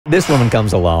this woman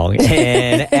comes along,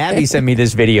 and Abby sent me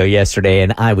this video yesterday,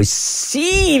 and I was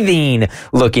seething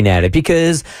looking at it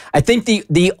because I think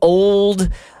the old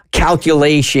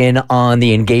calculation on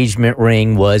the engagement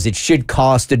ring was it should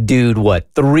cost a dude,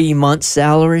 3 months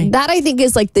salary? That I think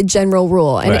is like the general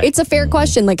rule. And It's a fair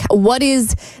question. Like, what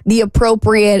is the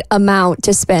appropriate amount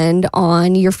to spend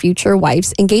on your future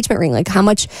wife's engagement ring? Like, how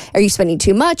much are you spending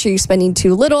too much? Are you spending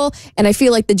too little? And I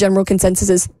feel like the general consensus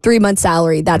is 3 months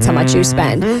salary. That's how much you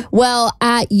spend. Well,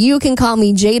 You Can Call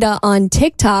Me Jada on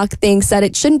TikTok thinks that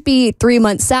it shouldn't be 3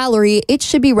 months salary. It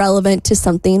should be relevant to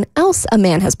something else a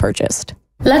man has purchased.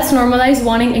 Let's normalize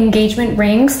wanting engagement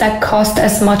rings that cost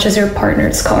as much as your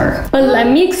partner's car. But let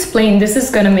me explain, this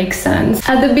is gonna make sense.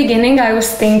 At the beginning, I was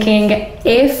thinking,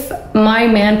 if my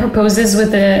man proposes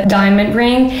with a diamond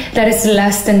ring that is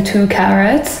less than 2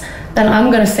 carats, then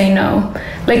I'm gonna say no.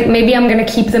 Like, maybe I'm gonna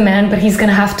keep the man, but he's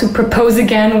gonna have to propose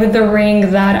again with the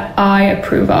ring that I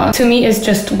approve of. To me, it's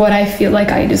just what I feel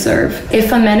like I deserve.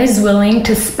 If a man is willing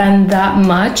to spend that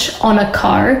much on a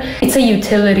car, it's a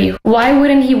utility. Why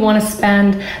wouldn't he want to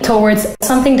spend towards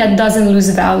something that doesn't lose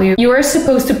value? You are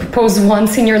supposed to propose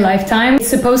once in your lifetime. It's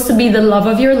supposed to be the love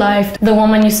of your life, the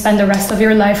woman you spend the rest of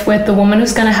your life with, the woman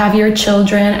who's gonna have your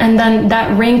children, and then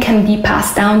that ring can be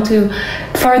passed down to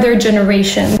further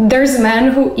generations. There's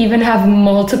men who even have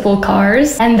multiple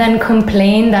cars and then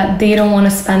complain that they don't want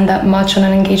to spend that much on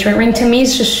an engagement ring. To me, it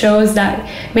just shows that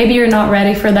maybe you're not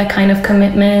ready for that kind of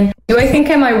commitment. Do I think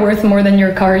am I worth more than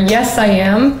your car? Yes, I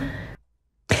am.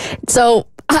 So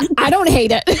I don't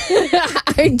hate it.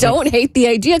 I don't hate the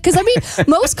idea because, I mean,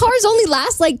 most cars only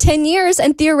last like 10 years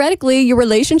and theoretically your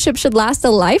relationship should last a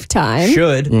lifetime.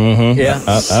 Should. Mm-hmm. Yeah.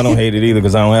 I don't hate it either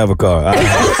because I don't have a car.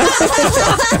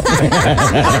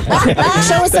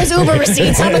 Show us those Uber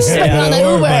receipts. How much you spending on the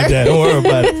Uber? Don't worry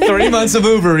about it. 3 months of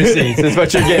Uber receipts is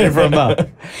what you're getting from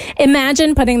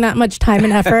Imagine putting that much time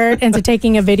and effort into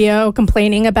taking a video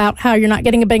complaining about how you're not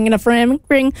getting a big enough ring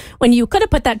when you could have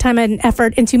put that time and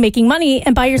effort into making money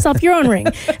and buy yourself your own ring.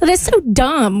 That's so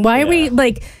dumb. Why are we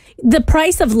like... The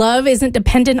price of love isn't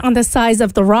dependent on the size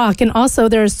of the rock. And also,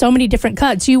 there's so many different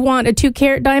cuts. You want a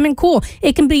 2-carat diamond? Cool.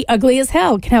 It can be ugly as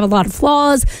hell. It can have a lot of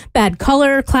flaws, bad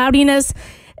color, cloudiness.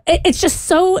 It's just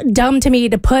so dumb to me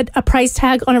to put a price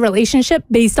tag on a relationship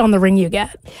based on the ring you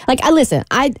get. Like,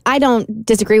 I don't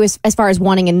disagree with as far as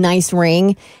wanting a nice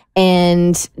ring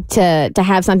and to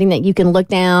have something that you can look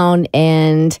down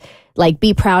and like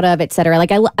be proud of, etc.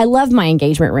 Like I love my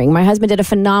engagement ring. My husband did a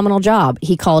phenomenal job.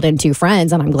 He called in 2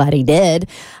 friends and I'm glad he did.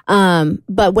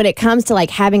 But when it comes to like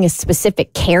having a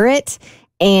specific carat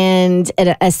and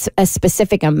a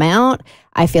specific amount,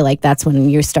 I feel like that's when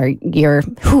you start you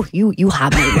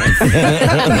have me.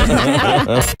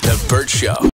 The Bert Show.